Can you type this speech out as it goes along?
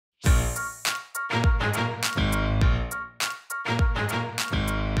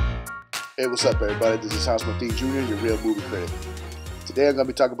Hey, what's up, everybody? This is House Martin Jr., your real movie critic. Today I'm going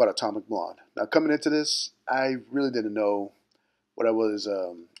to be talking about Atomic Blonde. Now, coming into this, I really didn't know what I was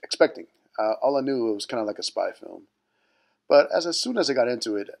expecting. All I knew it was kind of like a spy film. But as soon as I got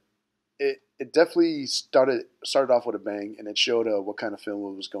into it, it definitely started off with a bang, and it showed what kind of film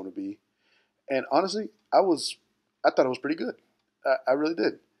it was going to be. And honestly, I thought it was pretty good. I really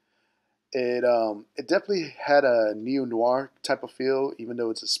did. It definitely had a neo noir type of feel, even though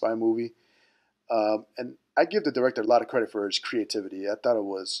it's a spy movie. And I give the director a lot of credit for his creativity. I thought it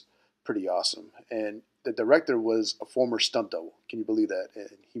was pretty awesome. And the director was a former stunt double. Can you believe that? And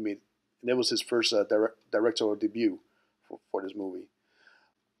it was his first directorial debut for this movie.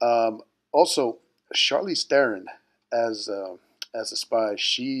 Also, Charlize Theron as as a spy,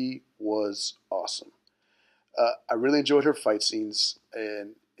 she was awesome. I really enjoyed her fight scenes,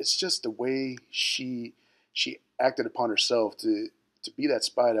 and it's just the way she acted upon herself to be that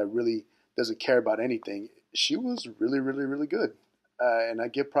spy that really doesn't care about anything. She was really, really, really good, and I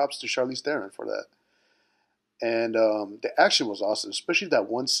give props to Charlize Theron for that. And the action was awesome, especially that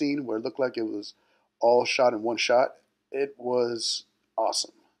one scene where it looked like it was all shot in one shot. It was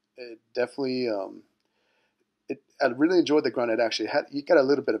awesome. It definitely, I really enjoyed the grounded action. You got a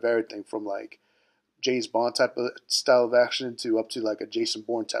little bit of everything from like James Bond type of style of action to up to like a Jason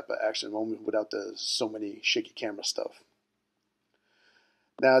Bourne type of action moment without the so many shaky camera stuff.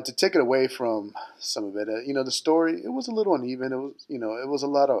 Now to take it away from some of it, the story it was a little uneven. It was it was a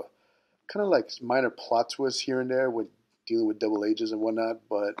lot of kind of like minor plot twists here and there with dealing with double agents and whatnot,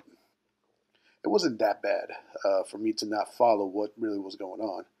 but it wasn't that bad for me to not follow what really was going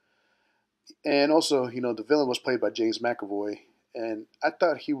on. And also, the villain was played by James McAvoy, and I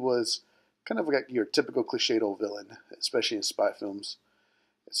thought he was kind of like your typical cliched old villain, especially in spy films.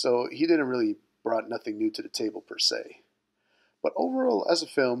 So he didn't really brought nothing new to the table per se. But overall, as a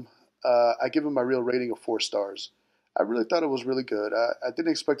film, I give him my real rating of 4 stars. I really thought it was really good. I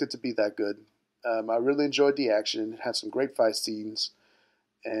didn't expect it to be that good. I really enjoyed the action. It had some great fight scenes,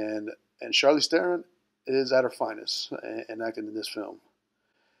 and Charlize Theron is at her finest in acting in this film.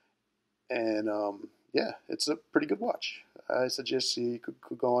 And yeah, it's a pretty good watch. I suggest you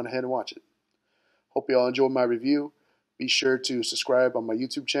could go on ahead and watch it. Hope you all enjoyed my review. Be sure to subscribe on my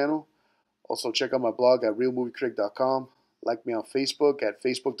YouTube channel. Also, check out my blog at realmoviecritic.com. Like me on Facebook at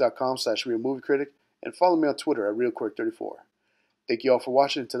facebook.com/realmoviecritic. And follow me on Twitter at realquick34. Thank you all for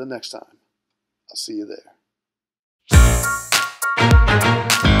watching. Until the next time, I'll see you there.